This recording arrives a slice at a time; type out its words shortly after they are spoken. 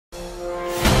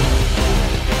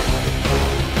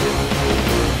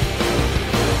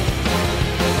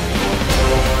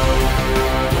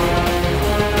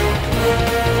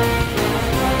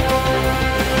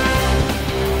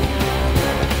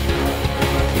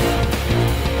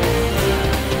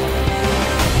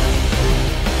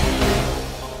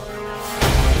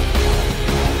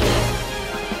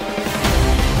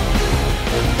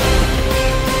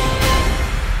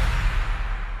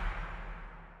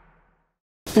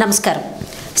నమస్కారం.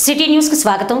 City news కు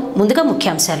స్వాగతం. ముందుగా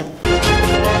ముఖ్యాంశాలు.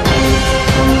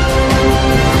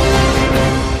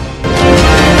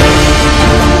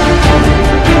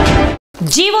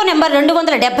 జీవో నెంబర్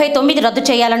 279 రద్దు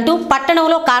చేయాలంటూ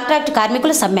పట్టణంలో కాంట్రాక్ట్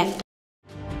కార్మికుల సమ్మె.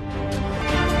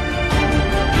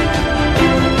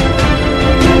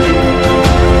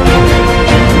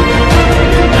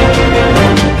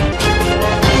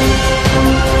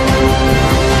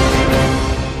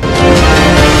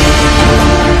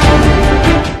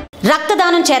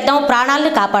 రక్తదానం చేద్దాం,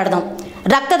 ప్రాణాలను కాపాడదాం.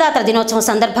 రక్తదాతల దినోత్సవం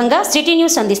సందర్భంగా సిటీ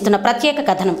న్యూస్ అందిస్తున్న ప్రత్యేక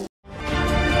కథనం.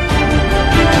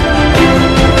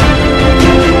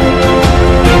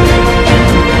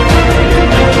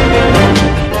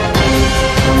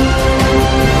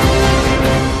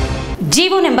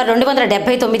 జీవో నెంబర్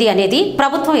 279 అనేది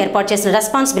ప్రభుత్వం ఏర్పాటు చేసిన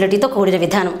రెస్పాన్సిబిలిటీతో కూడిన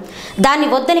విధానం. దాన్ని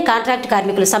వద్దని కాంట్రాక్ట్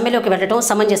కార్మికులు సమ్మెలోకి వెళ్లడం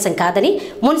సమంజసం కాదని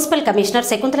మున్సిపల్ కమిషనర్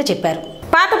శకుంతల చెప్పారు.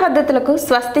 పాత పద్ధతులకు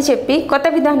స్వస్తి చెప్పి కొత్త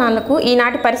విధానాలకు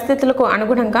ఈనాటి పరిస్థితులకు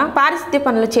అనుగుణంగా పారిశుద్ధ్య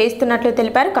పనులు చేయిస్తున్నట్లు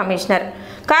తెలిపారు కమిషనర్.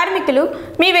 కార్మికులు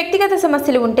మీ వ్యక్తిగత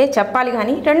సమస్యలు ఉంటే చెప్పాలి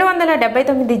కానీ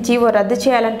 279 జీవో రద్దు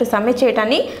చేయాలంటూ సమ్మె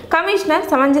చేయడాన్ని కమిషనర్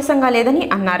సమంజసంగా లేదని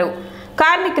అన్నారు.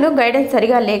 కార్మికులు గైడెన్స్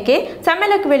సరిగా లేకే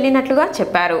సమ్మెలోకి వెళ్లినట్లుగా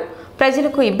చెప్పారు.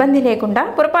 ప్రజలకు ఇబ్బంది లేకుండా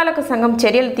పురపాలక సంఘం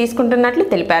చర్యలు తీసుకుంటున్నట్లు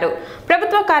తెలిపారు.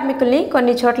 ప్రభుత్వ కార్మికుల్ని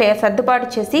కొన్ని చోట్ల సర్దుబాటు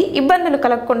చేసి ఇబ్బందులు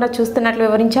కలగకుండా చూస్తున్నట్లు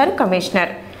వివరించారు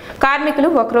కమిషనర్. కార్మికులు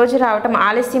ఒకరోజు రావటం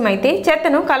ఆలస్యం అయితే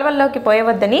చెత్తను కలవల్లోకి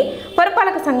పోయవద్దని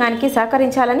పురపాలక సంఘానికి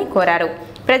సహకరించాలని కోరారు.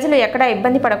 ప్రజలు ఎక్కడా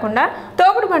ఇబ్బంది పడకుండా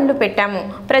తోపుడు బండ్లు పెట్టాము,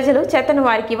 ప్రజలు చెత్తను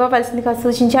వారికి ఇవ్వవలసిందిగా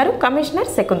సూచించారు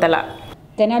కమిషనర్ శకుంతల.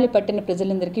 తెనాలి పట్టణ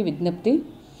ప్రజలందరికీ విజ్ఞప్తి.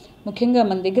 ముఖ్యంగా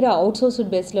మన దగ్గర అవుట్సోర్స్డ్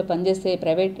బేస్లో పనిచేసే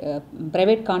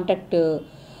ప్రైవేట్ కాంట్రాక్ట్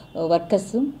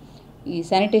వర్కర్స్, ఈ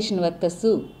శానిటేషన్ వర్కర్స్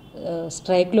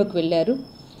స్ట్రైక్లోకి వెళ్ళారు.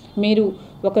 మీరు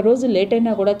ఒకరోజు లేట్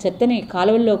అయినా కూడా చెత్తని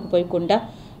కాలువల్లోకి పోయకుండా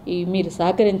మీరు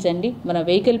సహకరించండి. మన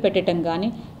వెహికల్ పెట్టడం కానీ,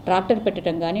 ట్రాక్టర్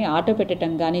పెట్టడం కానీ, ఆటో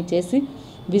పెట్టడం కానీ చేసి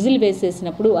విజిల్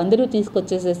వేసేసినప్పుడు అందరూ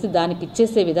తీసుకొచ్చేసేసి దానికి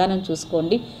ఇచ్చేసే విధానం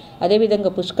చూసుకోండి.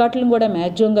 అదేవిధంగా పుష్కాట్లను కూడా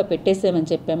మ్యాక్సిమంగా పెట్టేసామని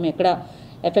చెప్పాము, ఎక్కడ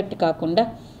ఎఫెక్ట్ కాకుండా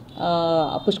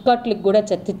పుష్కాట్లకు కూడా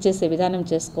చెత్త ఇచ్చేసే విధానం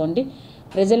చేసుకోండి.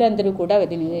 ప్రజలందరూ కూడా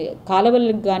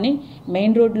కాలువలకు కానీ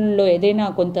మెయిన్ రోడ్లలో ఏదైనా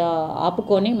కొంత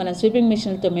ఆపుకొని మనం స్వీపింగ్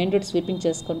మిషన్లతో మెయిన్ రోడ్ స్వీపింగ్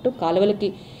చేసుకుంటూ కాలువలకి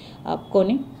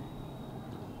ఆపుకొని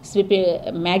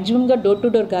మ్యాక్సిమంగా డోర్ టు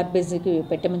డోర్ గార్బేజ్కి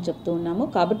పెట్టమని చెప్తూ ఉన్నాము.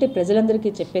 కాబట్టి ప్రజలందరికీ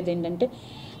చెప్పేది ఏంటంటే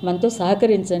మనతో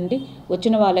సహకరించండి.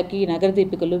 వచ్చిన వాళ్ళకి నగర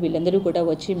దీపికలు వీళ్ళందరూ కూడా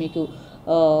వచ్చి మీకు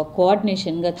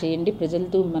కోఆర్డినేషన్గా చేయండి.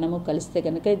 ప్రజలతో మనము కలిస్తే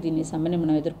కనుక దీన్ని సమ్మెను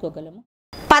మనం ఎదుర్కోగలము.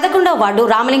 11వ వార్డు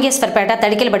రామలింగేశ్వరపేట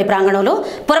తడికెలబడి ప్రాంగణంలో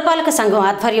పురపాలక సంఘం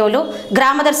ఆధ్వర్యంలో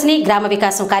గ్రామదర్శిని గ్రామ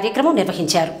వికాసం కార్యక్రమం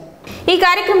నిర్వహించారు. ఈ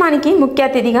కార్యక్రమానికి ముఖ్య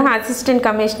అతిథిగా అసిస్టెంట్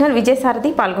కమిషనర్ విజయసారథి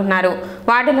పాల్గొన్నారు.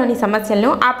 వార్డులోని సమస్యలను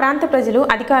ఆ ప్రాంత ప్రజలు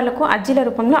అధికారులకు అర్జీల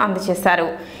రూపంలో అందజేశారు.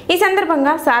 ఈ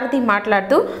సందర్భంగా సారథి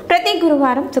మాట్లాడుతూ ప్రతి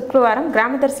గురువారం, శుక్రవారం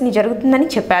గ్రామదర్శిని జరుగుతుందని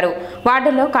చెప్పారు.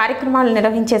 వార్డులో కార్యక్రమాలు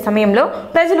నిర్వహించే సమయంలో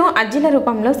ప్రజలు అర్జీల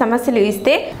రూపంలో సమస్యలు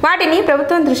ఇస్తే వాటిని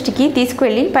ప్రభుత్వం దృష్టికి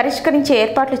తీసుకువెళ్లి పరిష్కరించే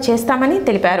ఏర్పాట్లు చేస్తామని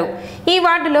తెలిపారు. ఈ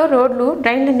వార్డులో రోడ్లు,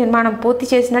 డ్రైన్ల నిర్మాణం పూర్తి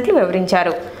చేసినట్లు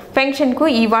వివరించారు. పెన్షన్కు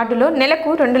ఈ వార్డులో నెలకు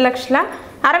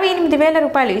 2,68,000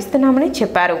 రూపాయలు ఇస్తున్నామని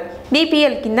చెప్పారు.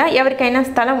 బీపీఎల్ కింద ఎవరికైనా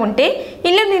స్థలం ఉంటే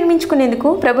ఇల్లు నిర్మించుకునేందుకు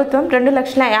ప్రభుత్వం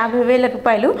 2,50,000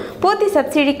 రూపాయలు పూర్తి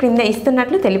సబ్సిడీ క్రింద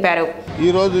ఇస్తున్నట్లు తెలిపారు.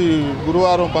 ఈరోజు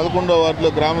గురువారం 11వ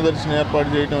వార్డులో గ్రామదర్శిని ఏర్పాటు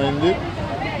చేయడం అయింది.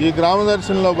 ఈ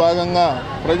గ్రామదర్శినిలో భాగంగా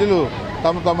ప్రజలు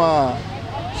తమ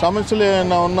సమస్యలు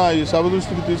ఏమైనా ఉన్నా ఈ సభ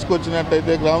దృష్టికి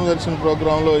తీసుకొచ్చినట్టయితే గ్రామదర్శిని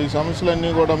ప్రోగ్రాంలో ఈ సమస్యలన్నీ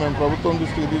కూడా మేము ప్రభుత్వం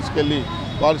దృష్టికి తీసుకెళ్ళి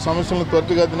వారి సమస్యలను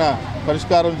త్వరితగతిన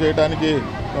పరిష్కారం చేయడానికి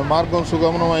మార్గం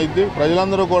సుగమనం అయింది.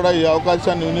 ప్రజలందరూ కూడా ఈ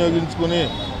అవకాశాన్ని వినియోగించుకుని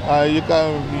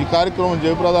ఈ కార్యక్రమం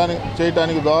జయప్రదానం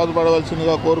చేయడానికి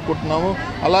దోహదపడవలసిందిగా కోరుకుంటున్నాము.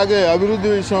 అలాగే అభివృద్ధి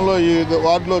విషయంలో ఈ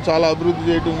వార్డులో చాలా అభివృద్ధి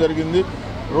చేయడం జరిగింది.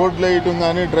 రోడ్లు వేయటం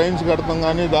కానీ, డ్రైన్స్ కడటం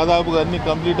కానీ దాదాపుగా అన్నీ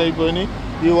కంప్లీట్ అయిపోయినాయి.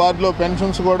 ఈ వార్డులో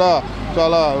పెన్షన్స్ కూడా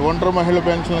చాలా ఒంటరి మహిళ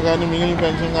పెన్షన్లు కానీ, మిగిలిన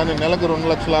పెన్షన్ కానీ నెలకు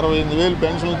 2,68,000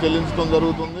 పెన్షన్లు చెల్లించడం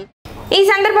జరుగుతుంది. ఈ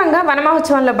సందర్భంగా వన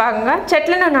మహోత్సవంలో భాగంగా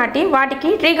చెట్లను నాటి వాటికి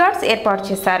ట్రీ గార్డ్స్ ఏర్పాటు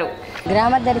చేశారు.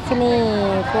 గ్రామదర్శిని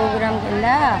ప్రోగ్రాం కింద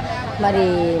మరి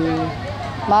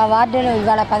మా వార్డులో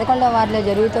ఇవాళ 11వ వార్డులో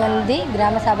జరుగుతుంది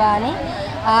గ్రామ సభ అని.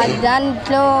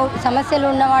 దాంట్లో సమస్యలు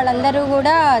ఉన్న వాళ్ళందరూ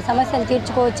కూడా సమస్యలు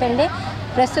తీర్చుకోవచ్చండి.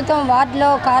 ప్రస్తుతం వార్డులో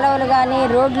కాలువలు కానీ,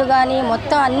 రోడ్లు కానీ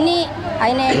మొత్తం అన్నీ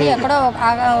అయినాయండి. ఎక్కడో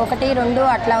 1, 2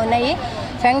 అట్లా ఉన్నాయి.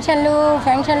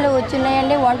 ఫెన్షన్లు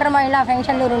వచ్చినాయండి. ఒంటరి మహిళా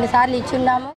ఫెన్షన్లు 2 సార్లు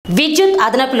ఇచ్చున్నాము. విద్యుత్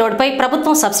అదనపు లోడ్పై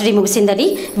ప్రభుత్వం సబ్సిడీ ముగిసిందని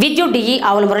విద్యుత్ డిఈ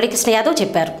ఆవుల మురళీకృష్ణ యాదవ్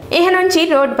చెప్పారు. ఇక నుంచి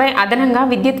రోడ్డుపై అదనంగా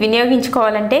విద్యుత్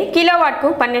వినియోగించుకోవాలంటే కిలోవాట్కు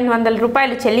 1,200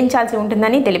 రూపాయలు చెల్లించాల్సి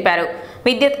ఉంటుందని తెలిపారు.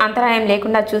 విద్యుత్ అంతరాయం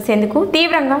లేకుండా చూసేందుకు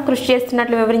తీవ్రంగా కృషి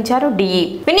చేస్తున్నట్లు వివరించారు డిఈ.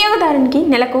 వినియోగదారునికి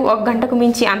నెలకు 1 గంటకు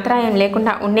మించి అంతరాయం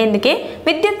లేకుండా ఉండేందుకే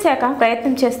విద్యుత్ శాఖ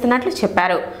ప్రయత్నం చేస్తున్నట్లు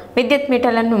చెప్పారు. విద్యుత్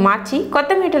మీటర్లను మార్చి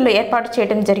కొత్త మీటర్లు ఏర్పాటు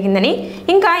చేయడం జరిగిందని,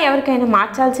 ఇంకా ఎవరికైనా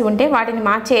మార్చాల్సి ఉంటే వాటిని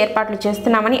మార్చే ఏర్పాట్లు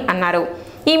చేస్తున్నామని అన్నారు.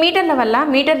 ఈ మీటర్ల వల్ల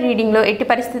మీటర్ రీడింగ్లో ఎట్టి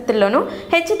పరిస్థితుల్లోనూ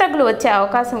హెచ్చుతగ్గులు వచ్చే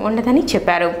అవకాశం ఉండదని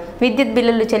చెప్పారు. విద్యుత్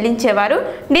బిల్లులు చెల్లించేవారు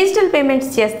డిజిటల్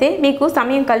పేమెంట్స్ చేస్తే మీకు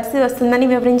సమయం కలిసి వస్తుందని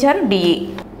వివరించారు డిఈ.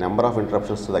 నెంబర్ ఆఫ్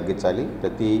ఇంటరప్షన్స్ తగ్గించాలి.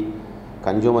 ప్రతి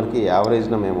కన్జ్యూమర్కి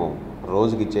యావరేజ్న మేము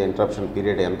రోజుకి ఇచ్చే ఇంటరప్షన్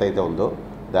పీరియడ్ ఎంతైతే ఉందో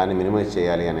దాన్ని మినిమైజ్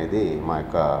చేయాలి అనేది మా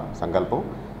యొక్క సంకల్పం.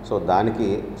 సో దానికి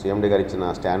సీఎండీ గారు ఇచ్చిన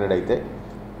స్టాండర్డ్ అయితే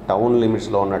టౌన్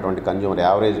లిమిట్స్లో ఉన్నటువంటి కన్జ్యూమర్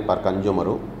యావరేజ్ పర్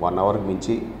కన్జ్యూమరు 1 అవర్కి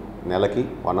మించి నెలకి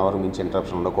 1 అవర్ మించి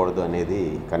ఇంటరప్షన్ ఉండకూడదు అనేది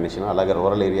కండిషన్. అలాగే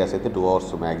రూరల్ ఏరియాస్ అయితే 2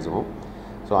 అవర్స్ మ్యాక్సిమం.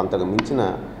 సో అంతకు మించిన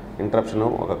ఇంటరప్షను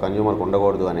ఒక కన్జ్యూమర్కి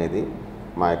ఉండకూడదు అనేది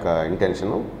మా యొక్క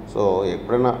ఇంటెన్షను. సో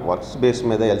ఎప్పుడైనా వర్క్స్ బేస్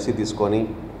మీద ఎల్సీ తీసుకొని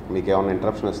మీకు ఏమైనా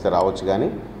ఇంటరప్షన్ వస్తే రావచ్చు, కానీ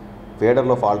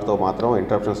ఫీడర్లో ఫాల్ట్తో మాత్రం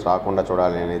ఇంటరప్షన్స్ రాకుండా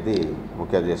చూడాలి అనేది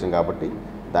ముఖ్య ఉద్దేశం. కాబట్టి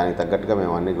దానికి తగ్గట్టుగా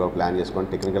మేము అన్ని కూడా ప్లాన్ చేసుకొని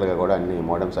టెక్నికల్గా కూడా అన్ని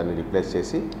మోడమ్స్ అన్ని రిప్లేస్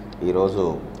చేసి ఈరోజు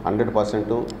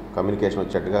 100% కమ్యూనికేషన్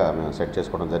వచ్చేట్టుగా మేము సెట్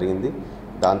చేసుకోవడం జరిగింది.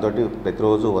 దాంతో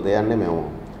ప్రతిరోజు ఉదయాన్నే మేము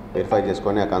వెరిఫై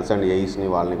చేసుకొని ఆ కన్సర్న్ ఏఈస్ని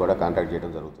వాళ్ళని కూడా కాంటాక్ట్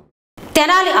చేయడం జరుగుతుంది.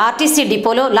 తెనాలి ఆర్టీసీ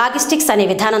డిపోలో లాజిస్టిక్స్ అనే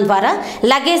విధానం ద్వారా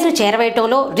లగేజ్ను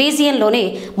చేరవేయటంలో రీజియన్లోనే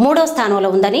 3వ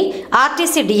స్థానంలో ఉందని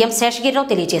ఆర్టీసీ డిఎం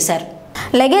శేషగిరిరావు తెలియజేశారు.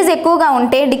 లగేజ్ ఎక్కువగా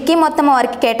ఉంటే డిక్కీ మొత్తం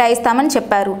వారికి కేటాయిస్తామని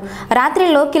చెప్పారు.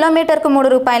 రాత్రిలో కిలోమీటర్కు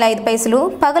 ₹3.05,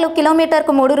 పగలు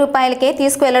కిలోమీటర్కు ₹3కే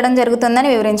తీసుకువెళ్లడం జరుగుతుందని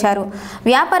వివరించారు.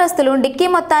 వ్యాపారస్తులు డిక్కీ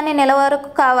మొత్తాన్ని నెల వరకు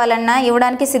కావాలన్నా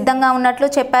ఇవ్వడానికి సిద్ధంగా ఉన్నట్లు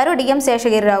చెప్పారు డిఎం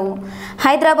శేషగిరిరావు.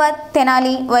 హైదరాబాద్,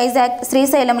 తెనాలి, వైజాగ్,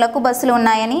 శ్రీశైలంలకు బస్సులు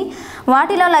ఉన్నాయని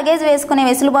వాటిలో లగేజ్ వేసుకునే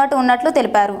వెసులుబాటు ఉన్నట్లు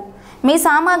తెలిపారు. మీ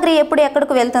సామాగ్రి ఎప్పుడు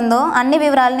ఎక్కడికి వెళ్తుందో అన్ని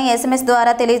వివరాలని SMS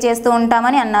ద్వారా తెలియజేస్తూ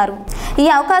ఉంటామని అన్నారు. ఈ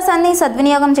అవకాశాన్ని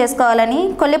సద్వినియోగం చేసుకోవాలని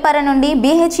కొల్లిపర నుండి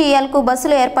BHELకు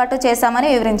బస్సులు ఏర్పాటు చేశామని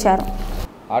వివరించారు.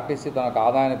 ఆర్టీసీ తనకు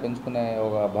ఆదాయాన్ని పెంచుకునే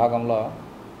ఒక భాగంలో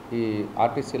ఈ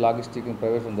ఆర్టీసీ లాజిస్టిక్ని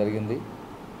ప్రవేశం జరిగింది.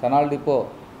 తెనాలి డిపో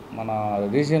మన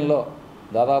రీజియన్లో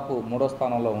దాదాపు 3వ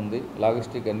స్థానంలో ఉంది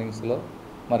లాజిస్టిక్ ఎర్నింగ్స్లో.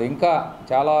 మరి ఇంకా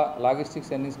చాలా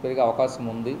లాజిస్టిక్స్ ఎర్నింగ్స్ పెరిగే అవకాశం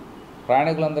ఉంది.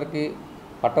 ప్రయాణికులందరికీ,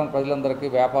 పట్టణ ప్రజలందరికీ,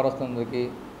 వ్యాపారస్తులందరికీ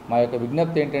మా యొక్క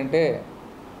విజ్ఞప్తి ఏంటంటే,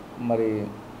 మరి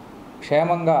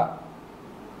క్షేమంగా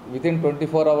వితిన్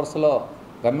 24 అవర్స్లో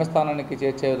గమ్యస్థానానికి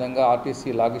చేర్చే విధంగా ఆర్టీసీ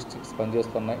లాజిస్టిక్స్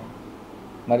పనిచేస్తున్నాయి.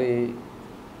 మరి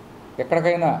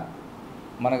ఎక్కడికైనా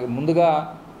మనకి ముందుగా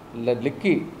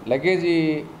లగేజీ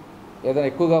ఏదైనా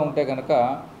ఎక్కువగా ఉంటే కనుక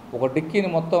ఒక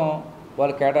డిక్కీని మొత్తం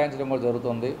వాళ్ళు కేటాయించడం కూడా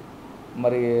జరుగుతుంది.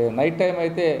 మరి నైట్ టైం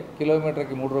అయితే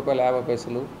కిలోమీటర్కి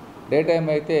 ₹3.50, డే టైం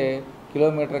అయితే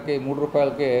కిలోమీటర్కి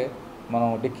 ₹3కే మనం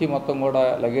డిక్కీ మొత్తం కూడా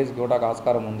లగేజ్కి ఇవ్వడానికి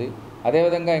ఆస్కారం ఉంది.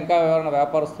 అదేవిధంగా ఇంకా ఎవరైనా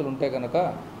వ్యాపారస్తులు ఉంటే కనుక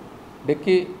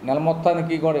డిక్కీ నెల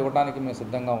మొత్తానికి కూడా ఇవ్వడానికి మేము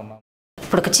సిద్ధంగా ఉన్నాం.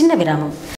 ఇప్పుడు ఒక చిన్న విరామం.